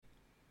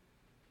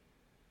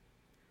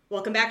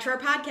Welcome back to our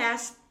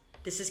podcast.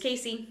 This is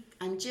Casey.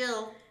 I'm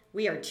Jill.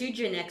 We are two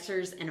Gen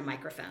Xers and a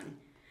microphone.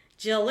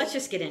 Jill, let's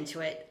just get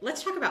into it.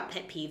 Let's talk about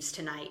pet peeves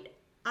tonight.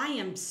 I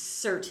am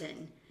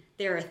certain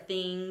there are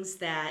things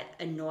that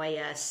annoy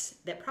us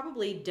that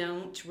probably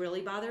don't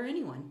really bother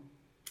anyone.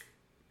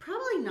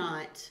 Probably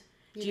not.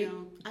 You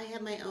know, I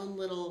have my own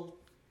little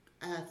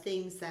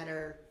things that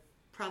are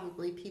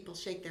probably people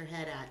shake their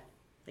head at.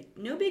 Like,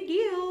 no big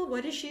deal.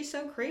 What is she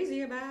so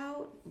crazy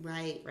about?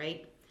 Right.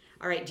 Right?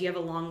 All right, do you have a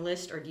long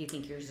list or do you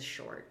think yours is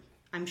short?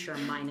 I'm sure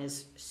mine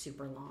is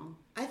super long.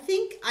 I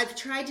think I've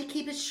tried to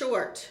keep it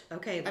short.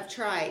 Okay. I've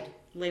tried.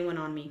 Lay one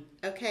on me.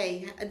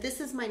 Okay,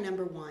 this is my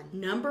number one.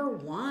 Number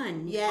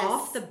one? Yes.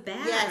 Off the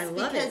bat. Yes, I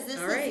love because it. this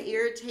All has right.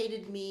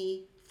 irritated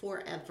me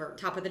forever.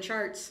 Top of the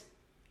charts.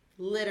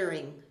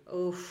 Littering.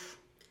 Oof.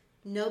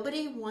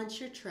 Nobody wants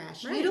your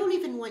trash. Right. You don't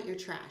even want your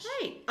trash.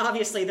 Right.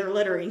 Obviously, they're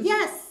littering.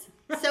 Yes.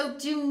 So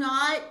do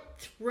not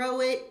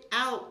throw it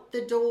out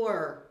the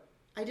door.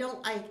 I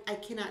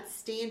cannot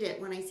stand it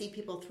when I see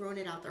people throwing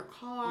it out their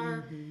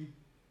car. Mm-hmm.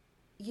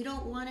 You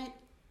don't want it.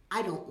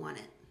 I don't want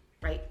it.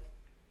 Right.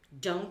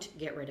 Don't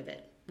get rid of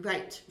it.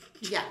 Right.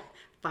 Yeah.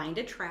 Find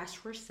a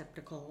trash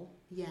receptacle.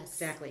 Yes.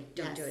 Exactly.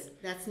 Don't do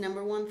it. That's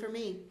number one for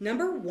me.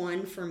 Number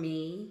one for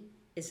me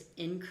is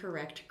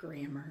incorrect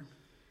grammar.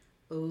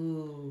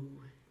 Ooh.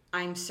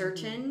 I'm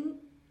certain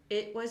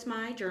it was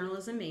my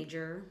journalism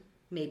major,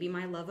 maybe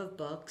my love of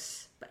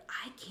books, but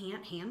I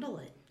can't handle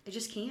it. I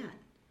just can't.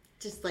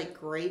 Just like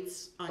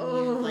grates on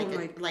you,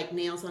 like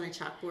nails on a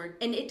chalkboard.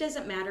 And it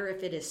doesn't matter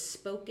if it is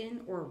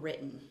spoken or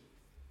written.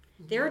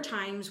 Mm-hmm. There are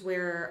times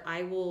where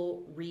I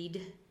will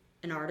read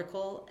an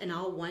article and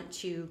I'll want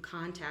to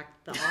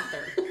contact the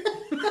author.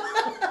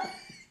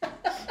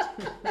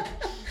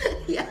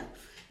 Yeah.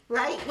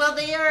 Right? Well,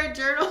 they are a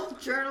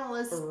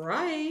journalist.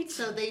 Right.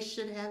 So they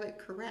should have it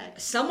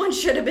correct. Someone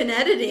should have been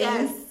editing.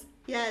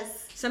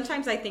 Yes.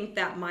 Sometimes I think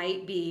that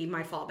might be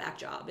my fallback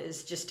job,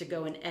 is just to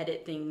go and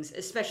edit things,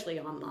 especially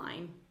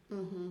online.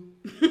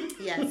 Mm-hmm.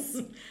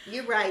 Yes.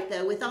 You're right,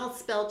 though. With all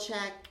spell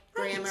check,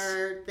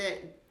 grammar,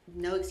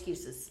 no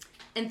excuses.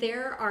 And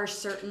there are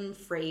certain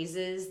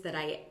phrases that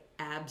I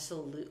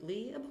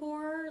absolutely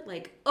abhor.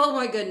 Like, oh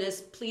my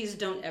goodness, please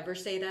don't ever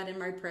say that in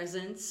my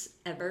presence,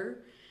 ever.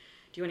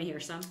 Do you want to hear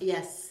some?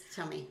 Yes,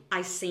 tell me.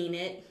 I seen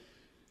it.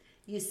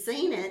 You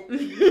seen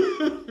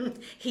it.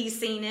 He's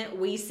seen it.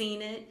 We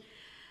seen it.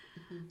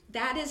 Mm-hmm.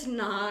 That is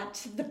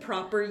not the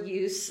proper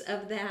use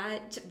of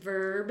that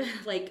verb.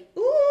 Like,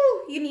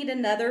 ooh, you need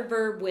another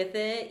verb with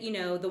it. You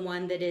know, the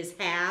one that is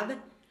have.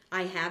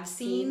 I have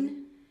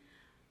seen.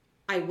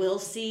 I will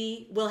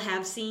see. Will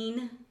have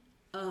seen.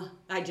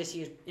 I just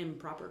used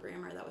improper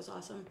grammar. That was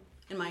awesome.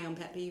 And my own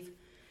pet peeve.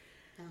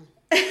 Oh.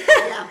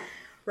 Yeah.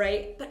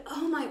 Right? But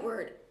oh my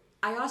word.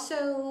 I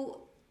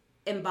also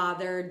am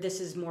bothered. This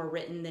is more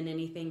written than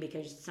anything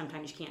because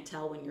sometimes you can't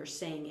tell when you're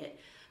saying it.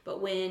 But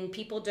when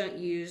people don't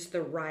use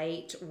the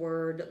right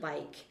word,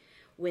 like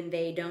when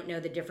they don't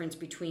know the difference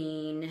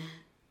between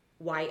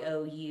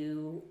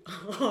Y-O-U-R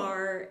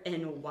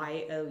and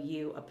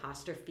Y-O-U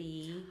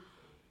apostrophe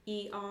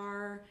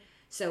E-R.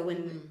 So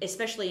when,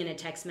 especially in a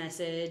text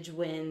message,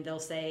 when they'll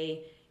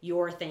say,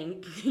 you're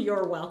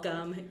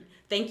welcome,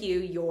 thank you,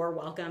 you're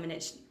welcome, and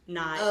it's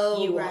not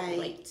you are,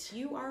 like,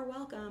 you are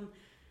welcome.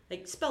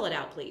 Like, spell it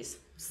out, please.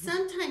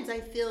 Sometimes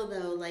I feel,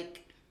 though,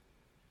 like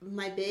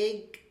my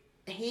big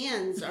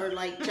hands are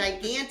like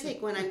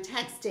gigantic when I'm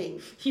texting.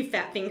 You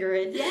fat finger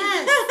it.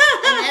 Yes.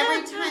 And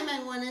every time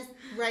I want to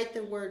write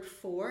the word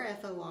for,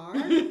 F-O-R,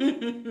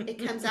 it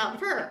comes out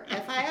fur,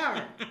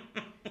 F-I-R.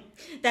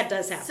 That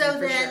does happen. So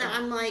for then sure.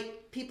 I'm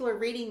like, people are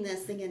reading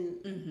this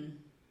thinking,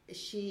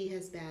 she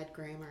has bad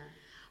grammar.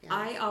 Yeah.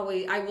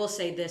 I will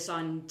say this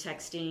on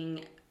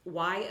texting,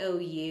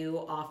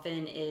 Y-O-U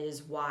often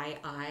is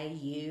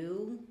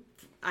Y-I-U.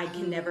 I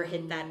can never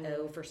hit that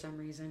O for some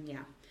reason.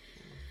 Yeah.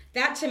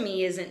 That to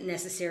me isn't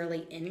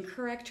necessarily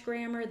incorrect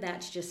grammar.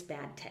 That's just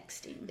bad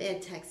texting.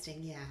 Bad texting,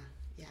 yeah.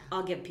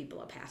 I'll give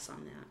people a pass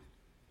on that.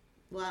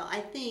 Well,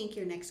 I think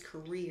your next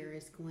career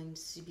is going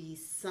to be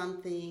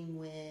something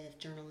with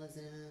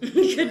journalism,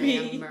 Could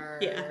grammar.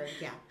 Be.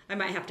 Yeah. I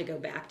might have to go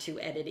back to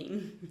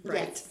editing.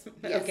 Right.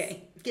 Yes.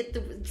 Okay.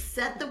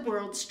 Set the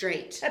world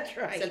straight. That's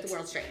right. Set the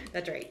world straight.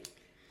 That's right.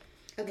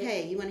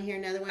 Okay, you want to hear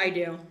another one? I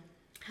do.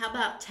 How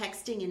about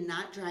texting and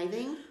not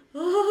driving?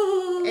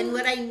 Oh. And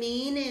what I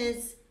mean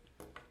is,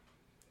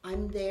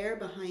 I'm there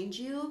behind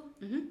you.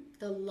 Mm-hmm.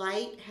 The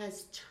light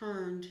has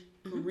turned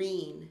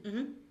green.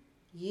 Mm-hmm.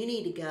 You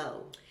need to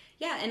go.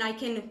 Yeah, and I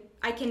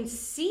can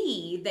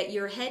see that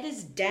your head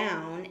is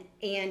down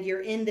and you're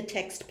in the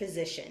text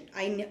position.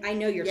 I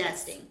know you're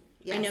texting.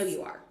 Yes. I know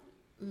you are.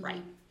 Mm-hmm.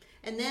 Right.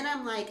 And then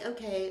I'm like,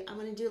 okay, I'm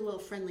going to do a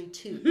little friendly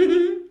toot.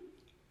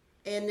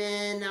 And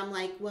then I'm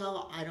like,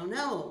 well, I don't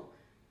know.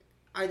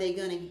 Are they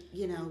going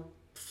to,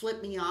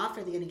 flip me off?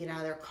 Are they going to get out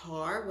of their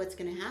car? What's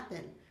going to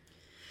happen?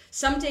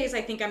 Some days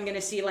I think I'm going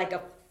to see like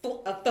a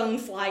a phone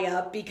fly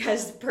up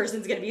because the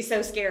person's going to be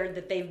so scared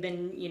that they've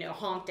been,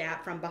 honked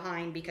at from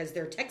behind because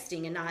they're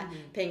texting and not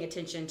paying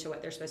attention to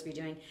what they're supposed to be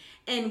doing.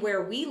 And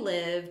where we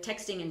live,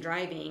 texting and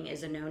driving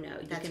is a no-no.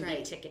 You can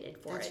be ticketed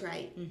for it. That's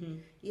right. Mm-hmm.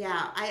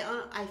 Yeah,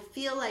 I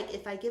feel like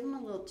if I give them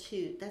a little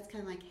toot, that's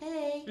kind of like,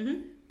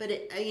 hey, but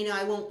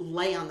I won't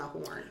lay on the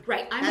horn.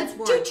 Right. That's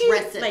more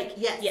aggressive. Like,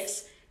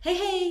 yes.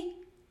 Hey,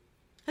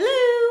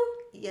 hello.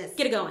 Yes.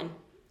 Get it going.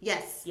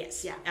 Yes.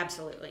 Yeah.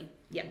 Absolutely.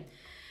 Yeah.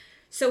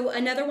 So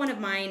another one of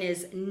mine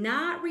is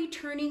not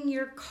returning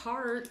your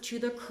cart to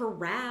the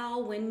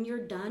corral when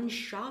you're done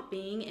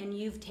shopping and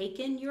you've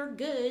taken your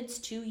goods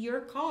to your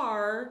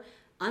car,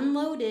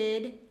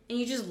 unloaded, and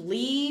you just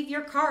leave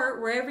your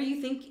cart wherever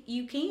you think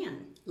you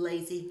can.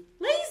 Lazy.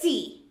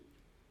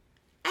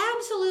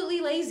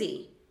 Absolutely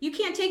lazy. You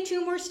can't take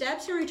 2 more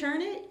steps and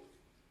return it.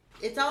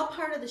 It's all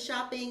part of the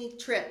shopping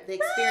trip, the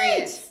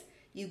experience. Right.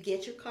 You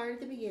get your cart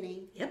at the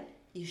beginning. Yep.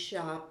 You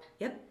shop.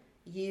 Yep.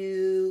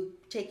 You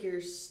take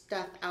your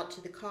stuff out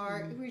to the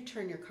car, you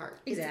return your cart.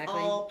 Exactly. It's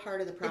all part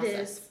of the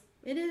process.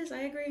 It is.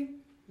 I agree.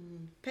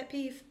 Pet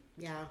peeve.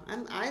 Yeah,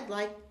 I'm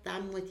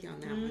with you on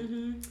that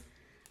one.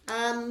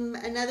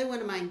 Another one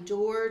of my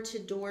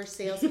door-to-door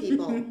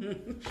salespeople.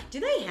 Do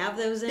they have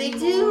those anymore? They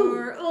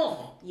do.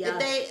 Oh, yeah. If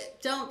they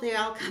don't, they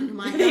all come to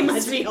my house. They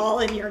must be all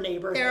in your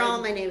neighborhood. They're all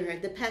in my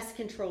neighborhood. The pest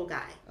control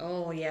guy.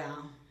 Oh, yeah.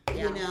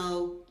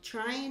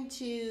 Trying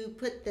to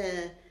put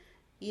the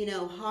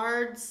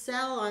hard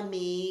sell on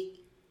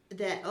me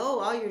that,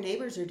 all your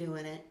neighbors are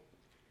doing it.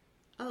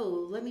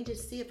 Oh, let me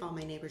just see if all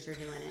my neighbors are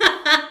doing it.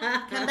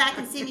 Come back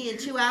and see me in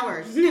 2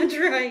 hours.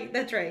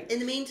 That's right. In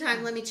the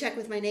meantime, let me check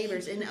with my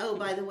neighbors. And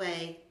by the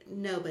way,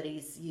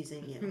 nobody's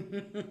using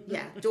you.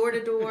 Yeah, door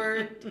to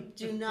door,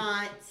 do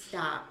not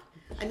stop.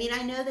 I mean,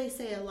 I know they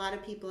say a lot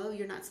of people,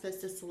 you're not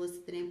supposed to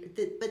solicit the neighbor,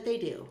 but they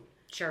do.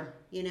 Sure.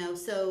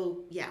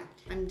 So yeah,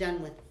 I'm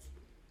done with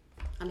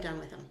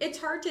them. It's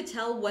hard to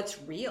tell what's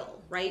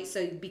real, right?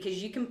 So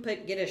because you can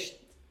get a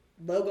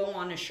logo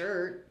on a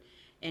shirt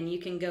and you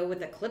can go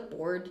with a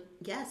clipboard,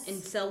 yes,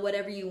 and sell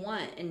whatever you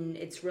want, and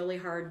it's really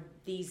hard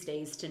these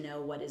days to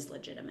know what is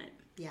legitimate.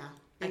 Yeah,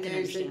 and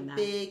there's a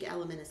big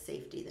element of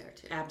safety there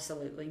too.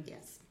 Absolutely.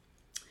 Yes.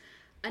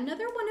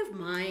 Another one of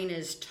mine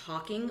is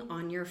talking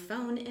on your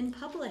phone in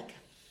public.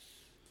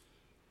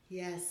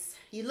 Yes.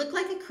 You look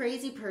like a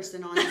crazy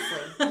person,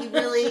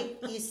 honestly.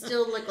 You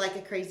still look like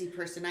a crazy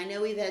person. I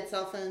know we've had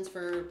cell phones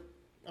for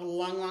a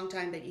long, long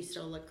time, but you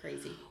still look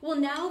crazy. Well,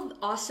 now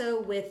also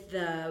with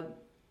the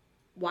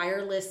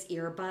wireless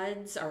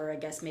earbuds, or I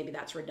guess maybe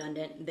that's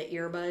redundant, the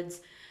earbuds.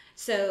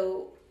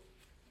 So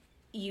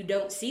you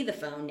don't see the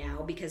phone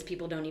now because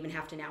people don't even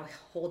have to now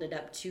hold it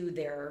up to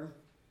their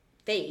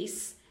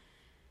face.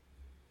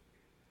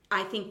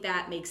 I think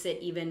that makes it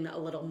even a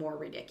little more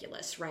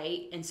ridiculous,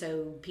 right? And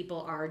so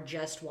people are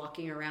just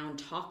walking around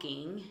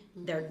talking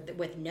they're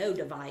with no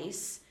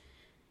device.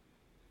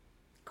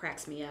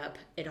 Cracks me up.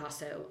 It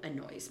also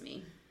annoys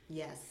me.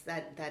 Yes,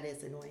 that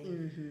is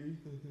annoying.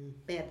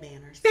 Bad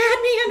manners.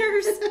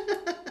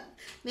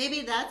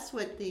 Maybe that's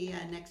what the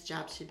next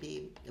job should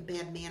be, a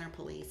bad manner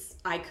police.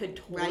 I could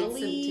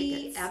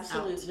totally,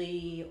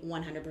 absolutely,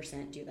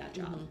 100% do that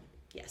job.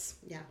 Yes.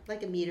 Yeah,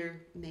 like a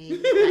meter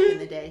maid back in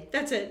the day.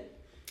 That's it.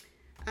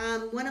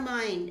 One of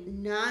mine,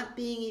 not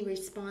being a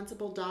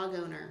responsible dog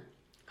owner,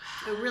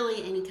 or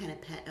really any kind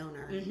of pet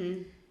owner.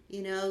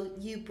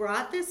 You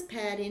brought this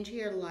pet into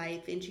your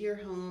life, into your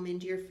home,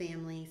 into your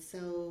family,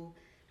 so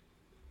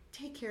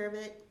take care of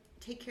it.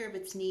 Take care of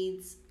its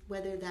needs,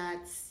 whether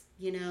that's,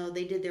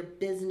 they did their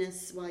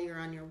business while you're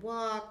on your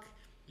walk,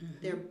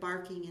 they're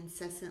barking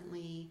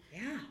incessantly.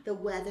 Yeah. The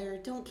weather,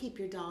 don't keep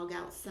your dog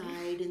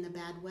outside in the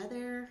bad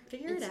weather.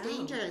 It's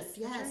dangerous.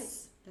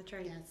 Yes. That's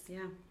right. Yes.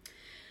 Yeah.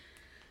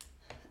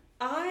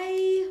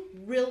 I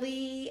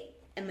really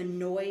am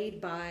annoyed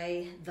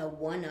by the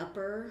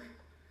one-upper,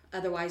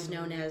 otherwise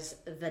known as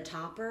the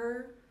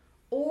topper,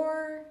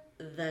 or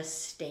the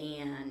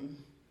stan.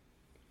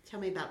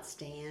 Tell me about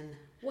Stan.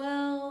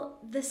 Well,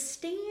 the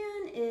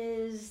stan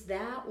is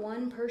that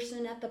one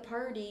person at the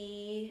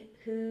party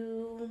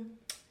who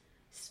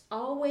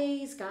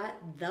always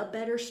got the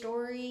better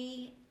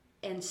story,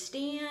 and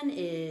Stan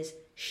is,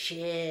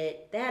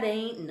 shit, that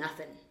ain't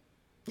nothing.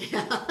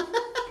 Yeah.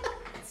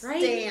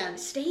 Right?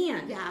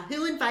 Stan. Yeah.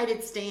 Who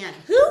invited Stan?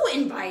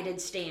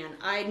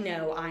 I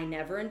know I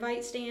never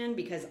invite Stan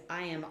because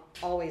I am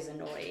always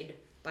annoyed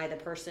by the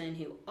person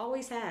who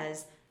always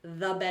has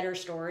the better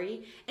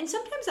story. And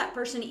sometimes that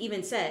person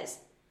even says,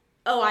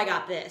 oh, I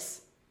got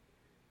this.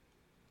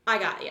 I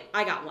got it.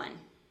 I got one.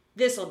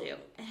 This'll do.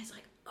 And it's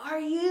like, are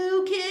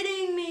you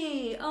kidding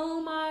me? Oh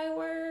my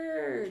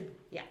word.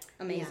 Yeah.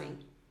 Amazing.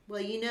 Yeah.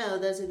 Well,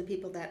 those are the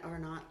people that are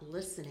not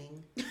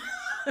listening.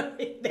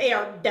 They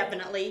are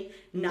definitely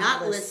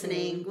not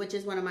listening, which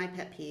is one of my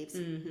pet peeves.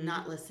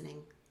 Not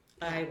listening.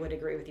 I would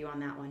agree with you on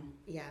that one.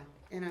 Yeah,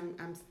 and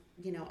I'm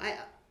I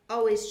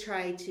always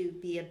try to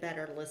be a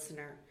better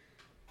listener,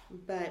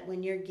 but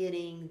when you're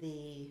getting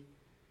the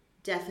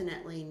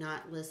definitely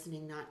not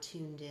listening, not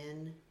tuned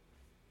in,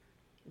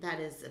 That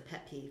is a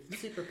pet peeve.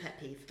 Super pet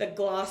peeve. The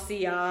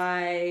glossy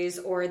eyes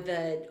or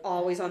the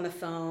always on the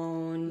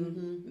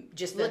phone.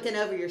 Just looking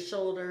over your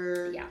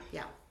shoulder. Yeah.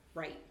 Yeah.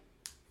 Right.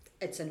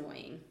 It's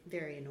annoying.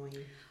 Very annoying.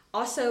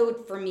 Also,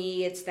 for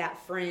me, it's that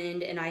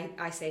friend, and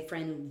I say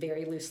friend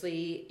very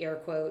loosely, air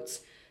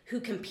quotes, who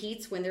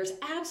competes when there's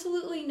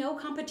absolutely no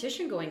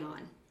competition going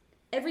on.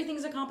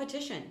 Everything's a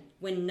competition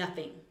when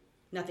nothing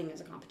is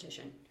a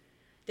competition.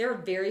 There are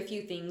very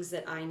few things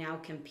that I now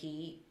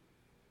compete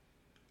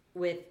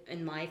with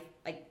in life.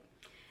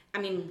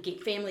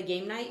 Family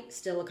game night,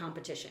 still a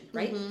competition,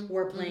 right?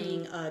 We're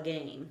playing a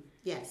game.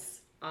 Yes.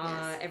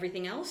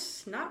 Everything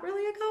else, not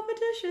really a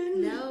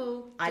competition.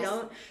 No. I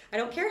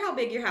don't care how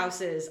big your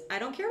house is. I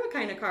don't care what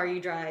kind of car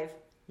you drive.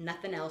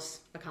 Nothing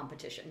else a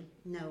competition.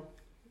 No.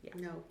 Yeah.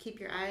 No. Keep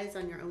your eyes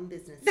on your own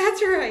business.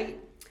 That's right.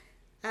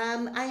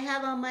 I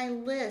have on my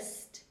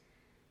list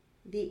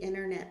the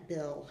internet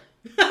bill.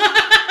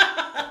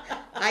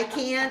 I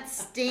can't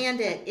stand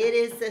it. It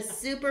is a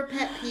super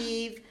pet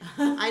peeve.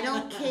 I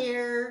don't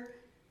care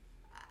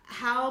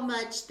how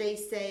much they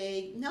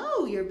say,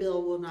 no, your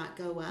bill will not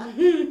go up.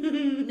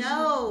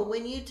 No,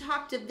 when you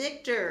talk to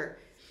Victor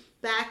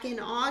back in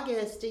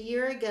August, a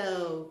year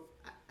ago,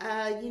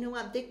 you know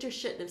what? Victor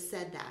shouldn't have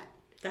said that.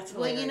 That's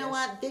hilarious. Well, you know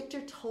what?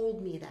 Victor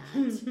told me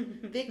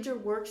that. Victor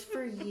works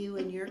for you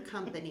and your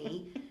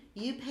company.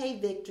 You pay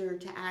Victor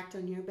to act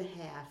on your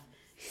behalf.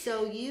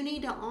 So you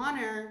need to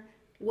honor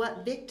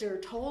what Victor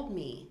told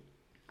me.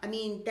 I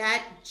mean,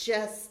 that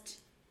just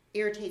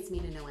irritates me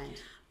to no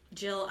end.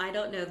 Jill, I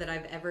don't know that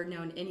I've ever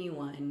known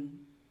anyone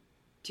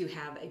to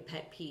have a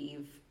pet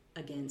peeve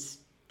against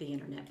the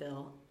internet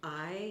bill.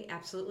 I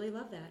absolutely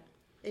love that.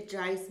 It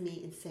drives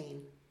me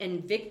insane.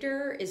 And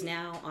Victor is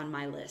now on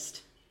my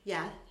list.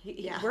 Yeah.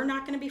 We're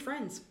not going to be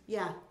friends.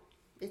 Yeah.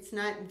 It's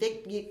not,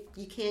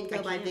 you can't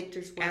go by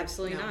Victor's word.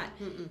 Absolutely not.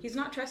 He's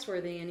not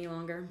trustworthy any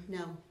longer.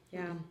 No.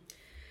 Yeah.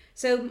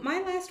 So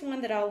my last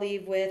one that I'll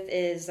leave with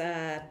is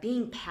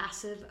being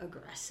passive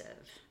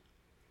aggressive.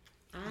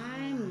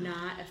 I'm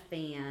not a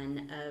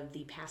fan of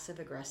the passive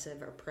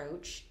aggressive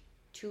approach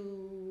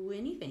to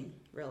anything,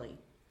 really.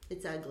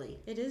 It's ugly.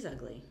 It is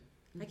ugly.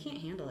 I can't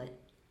handle it.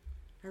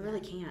 I really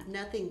can't.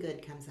 Nothing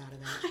good comes out of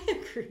that.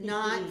 I agree.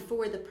 Not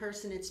for the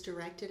person it's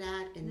directed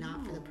at and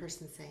not for the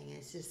person saying it.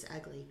 It's just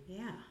ugly.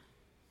 Yeah.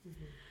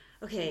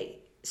 Okay,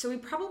 so we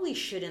probably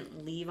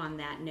shouldn't leave on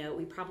that note.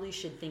 We probably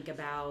should think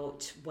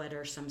about what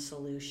are some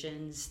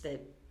solutions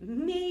that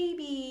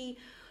maybe...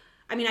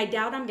 I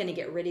doubt I'm going to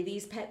get rid of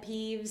these pet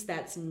peeves.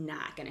 That's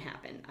not going to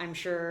happen. I'm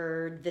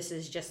sure this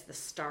is just the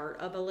start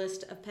of a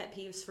list of pet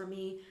peeves for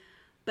me.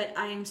 But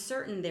I am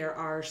certain there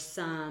are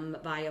some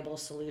viable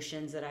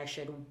solutions that I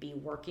should be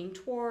working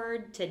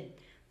toward to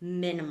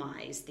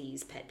minimize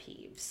these pet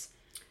peeves.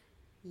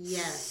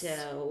 Yes.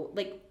 So,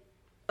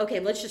 okay,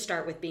 let's just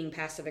start with being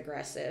passive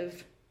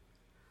aggressive.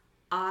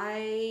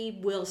 I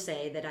will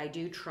say that I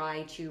do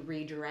try to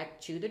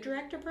redirect to the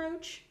direct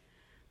approach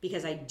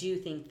because I do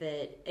think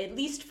that, at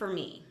least for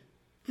me,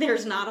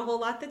 there's not a whole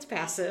lot that's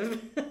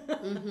passive.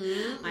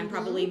 I'm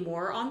probably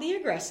more on the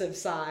aggressive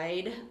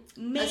side.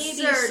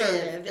 Maybe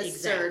assertive.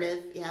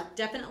 Assertive, yeah.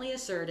 Definitely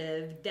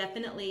assertive.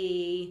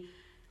 Definitely,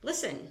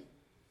 listen,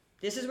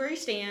 this is where you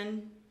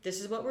stand.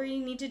 This is what we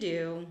need to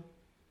do.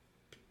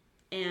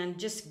 And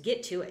just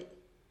get to it.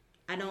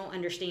 I don't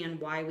understand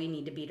why we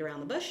need to beat around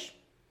the bush.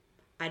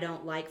 I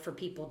don't like for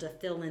people to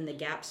fill in the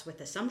gaps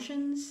with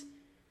assumptions.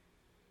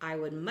 I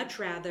would much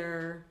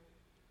rather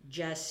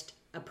just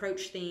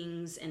approach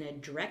things in a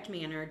direct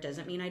manner.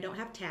 Doesn't mean I don't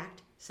have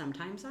tact.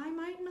 Sometimes I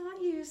might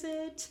not use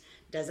it.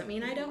 Doesn't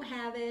mean I don't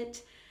have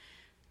it.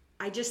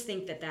 I just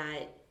think that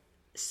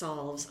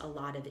solves a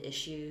lot of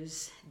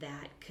issues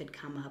that could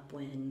come up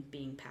when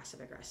being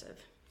passive aggressive.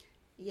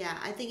 Yeah,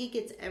 I think it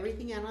gets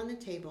everything out on the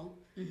table.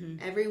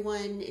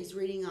 Everyone is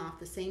reading off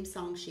the same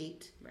song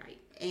sheet. Right.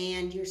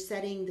 And you're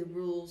setting the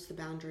rules, the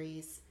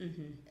boundaries.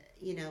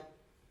 You know,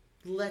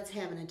 let's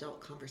have an adult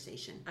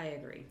conversation. I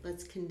agree.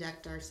 Let's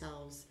conduct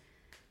ourselves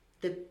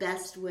the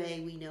best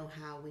way we know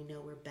how. We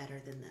know we're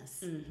better than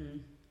this.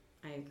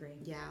 I agree.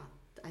 Yeah,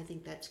 I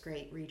think that's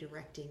great,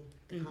 redirecting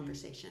the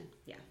conversation.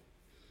 Yeah.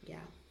 Yeah.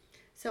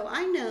 So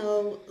I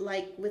know,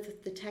 like,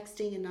 with the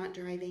texting and not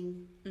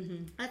driving,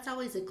 that's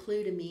always a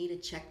clue to me to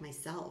check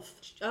myself.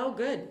 Oh,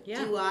 good.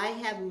 Yeah. Do I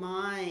have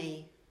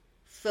my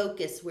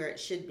focus where it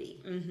should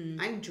be?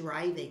 I'm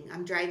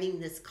driving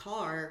this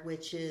car,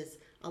 which is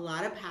a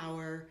lot of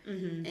power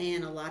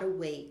and a lot of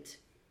weight.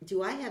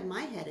 Do I have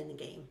my head in the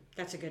game?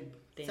 That's a good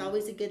thing. It's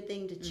always a good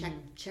thing to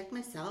check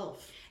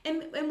myself.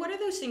 And what are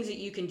those things that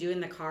you can do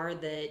in the car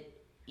that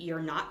you're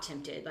not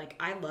tempted? Like,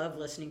 I love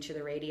listening to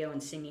the radio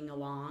and singing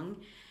along.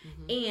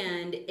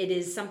 And it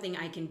is something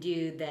I can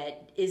do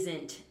that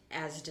isn't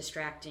as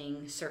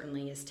distracting,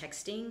 certainly, as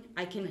texting.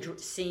 I can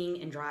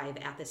sing and drive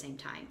at the same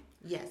time.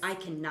 Yes. I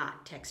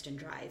cannot text and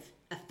drive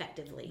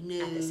effectively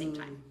at the same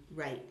time.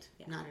 Right.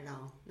 Yeah. Not at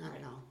all. Not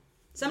at all.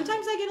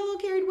 Sometimes I get a little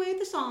carried away with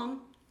the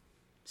song.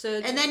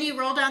 And then you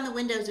roll down the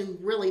windows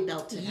and really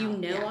belt it out. You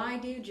know I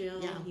do,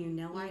 Jill. Yeah. You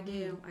know I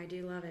do. I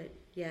do love it.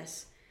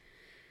 Yes.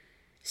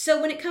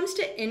 So when it comes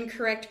to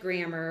incorrect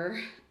grammar,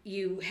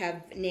 you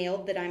have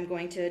nailed that I'm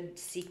going to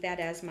seek that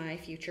as my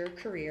future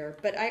career.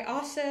 But I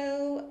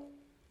also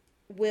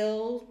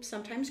will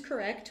sometimes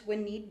correct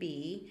when need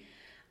be.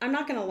 I'm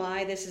not going to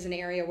lie, this is an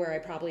area where I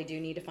probably do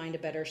need to find a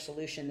better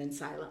solution than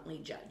silently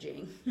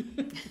judging.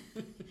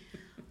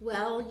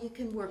 Well, you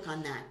can work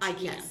on that. I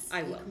can. Yes,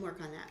 I will. You can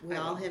work on that. We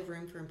all have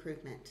room for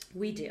improvement.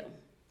 We do.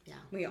 Yeah.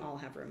 We all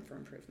have room for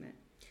improvement.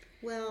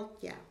 Well,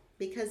 yeah.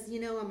 Because,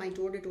 on my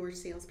door-to-door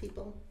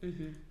salespeople,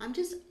 I'm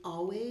just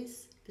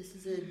always, this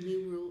is a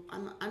new rule,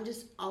 I'm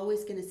just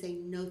always going to say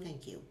no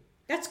thank you.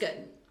 That's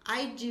good.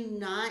 I do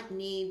not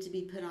need to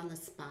be put on the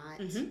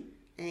spot,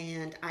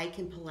 and I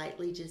can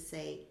politely just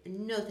say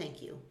no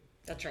thank you.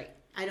 That's right.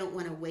 I don't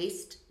want to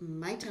waste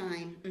my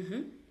time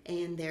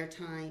and their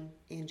time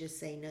and just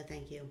say no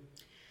thank you.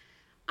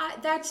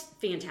 That's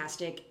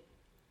fantastic.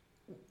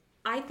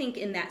 I think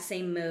in that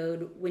same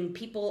mode, when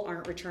people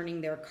aren't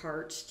returning their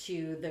carts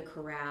to the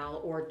corral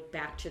or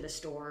back to the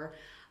store,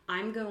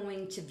 I'm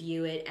going to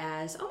view it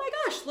as, oh my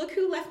gosh, look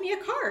who left me a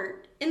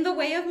cart in the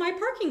way of my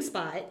parking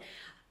spot.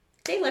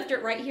 They left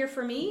it right here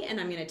for me, and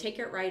I'm going to take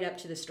it right up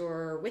to the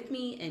store with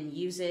me and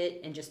use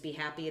it and just be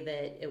happy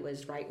that it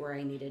was right where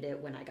I needed it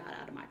when I got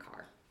out of my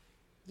car.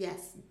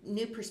 Yes,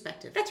 new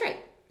perspective. That's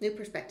right. New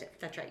perspective.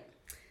 That's right.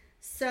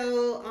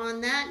 So on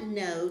that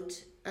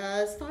note,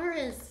 as far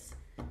as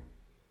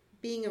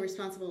being a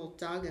responsible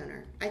dog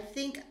owner, I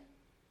think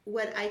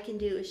what I can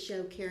do is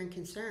show care and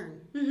concern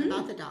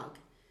about the dog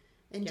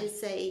and just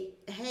say,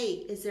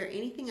 hey, is there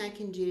anything I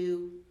can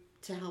do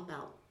to help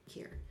out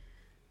here?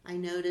 I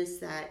notice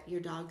that your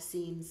dog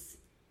seems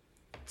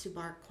to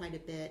bark quite a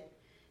bit.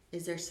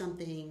 Is there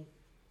something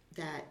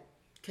that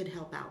could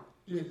help out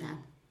with that?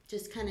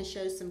 Just kind of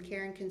show some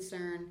care and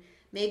concern.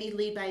 Maybe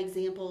lead by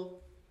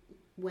example.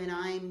 When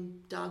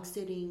I'm dog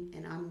sitting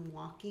and I'm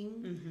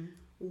walking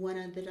one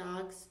of the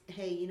dogs,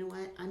 hey, you know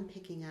what? I'm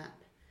picking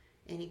up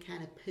any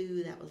kind of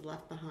poo that was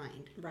left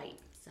behind. Right.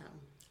 So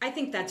I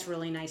think that's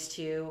really nice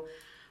too.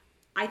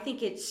 I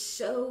think it's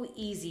so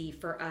easy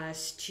for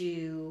us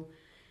to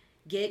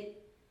get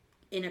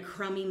in a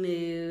crummy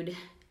mood,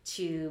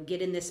 to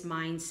get in this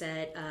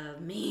mindset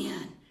of,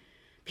 man,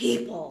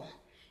 people,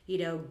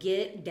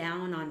 get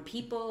down on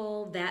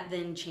people. That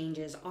then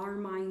changes our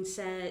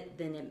mindset.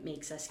 Then it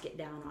makes us get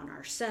down on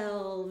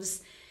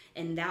ourselves.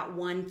 And that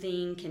one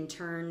thing can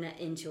turn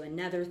into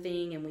another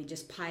thing, and we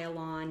just pile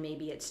on.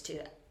 Maybe it's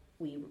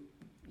we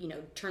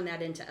turn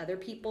that into other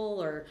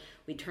people, or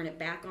we turn it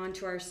back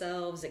onto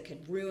ourselves. It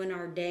could ruin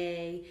our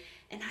day.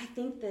 And I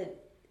think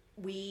that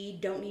we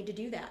don't need to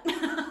do that.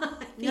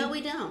 No, we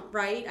don't.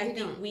 Right? I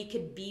think we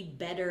could be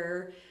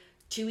better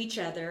to each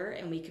other,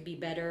 and we could be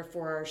better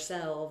for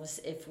ourselves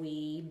if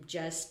we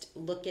just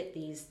look at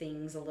these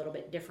things a little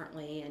bit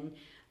differently.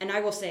 And I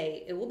will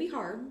say it will be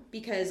hard,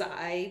 because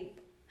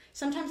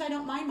sometimes I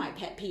don't mind my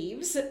pet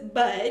peeves,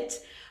 but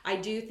I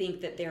do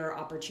think that there are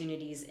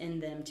opportunities in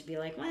them to be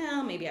like,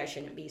 well, maybe I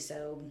shouldn't be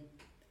so,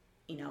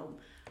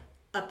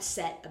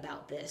 upset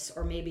about this,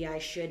 or maybe I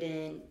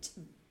shouldn't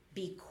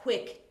be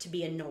quick to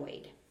be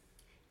annoyed.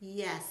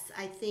 Yes,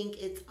 I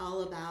think it's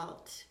all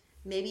about,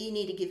 maybe you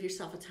need to give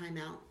yourself a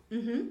timeout.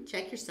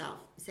 Check yourself.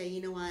 Say,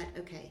 you know what?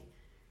 Okay,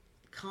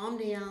 calm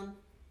down.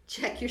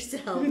 Check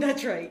yourself.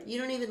 That's right. You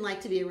don't even like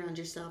to be around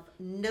yourself.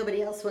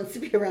 Nobody else wants to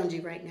be around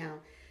you right now.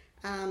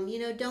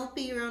 Don't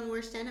be your own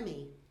worst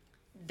enemy.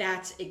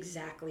 That's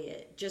exactly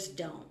it. Just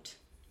don't.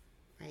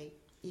 Right.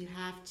 You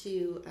have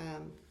to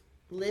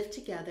live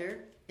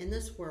together in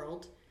this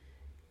world,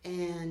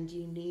 and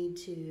you need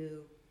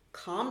to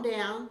calm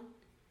down.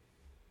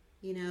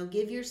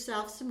 Give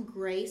yourself some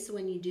grace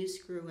when you do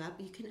screw up.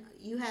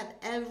 You have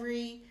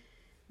every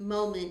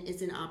moment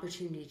is an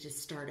opportunity to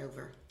start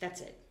over.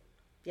 That's it.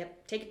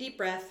 Yep. Take a deep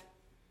breath.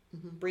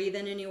 Breathe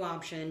in a new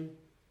option.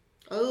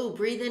 Oh,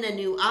 breathe in a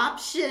new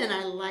option.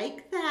 I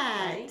like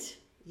that. Right?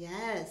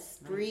 Yes.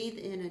 Right. Breathe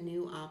in a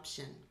new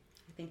option.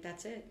 I think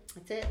that's it.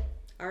 That's it.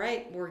 All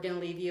right. We're going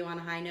to leave you on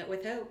a high note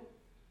with hope.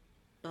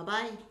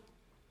 Bye-bye.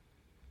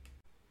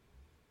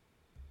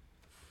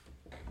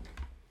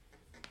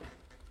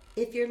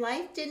 If your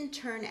life didn't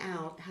turn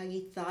out how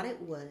you thought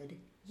it would,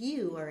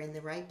 you are in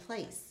the right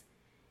place.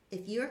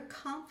 If you're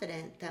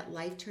confident that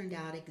life turned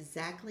out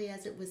exactly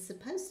as it was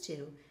supposed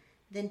to,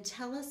 then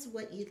tell us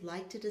what you'd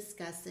like to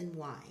discuss and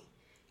why.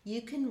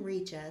 You can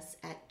reach us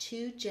at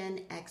 2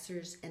 Gen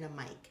Xers and a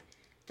mic.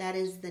 That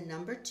is the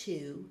number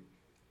 2,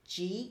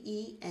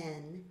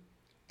 GenXersandamic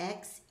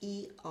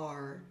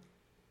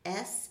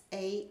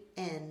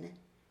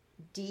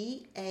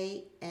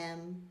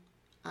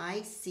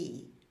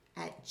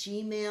at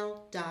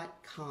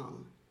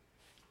gmail.com.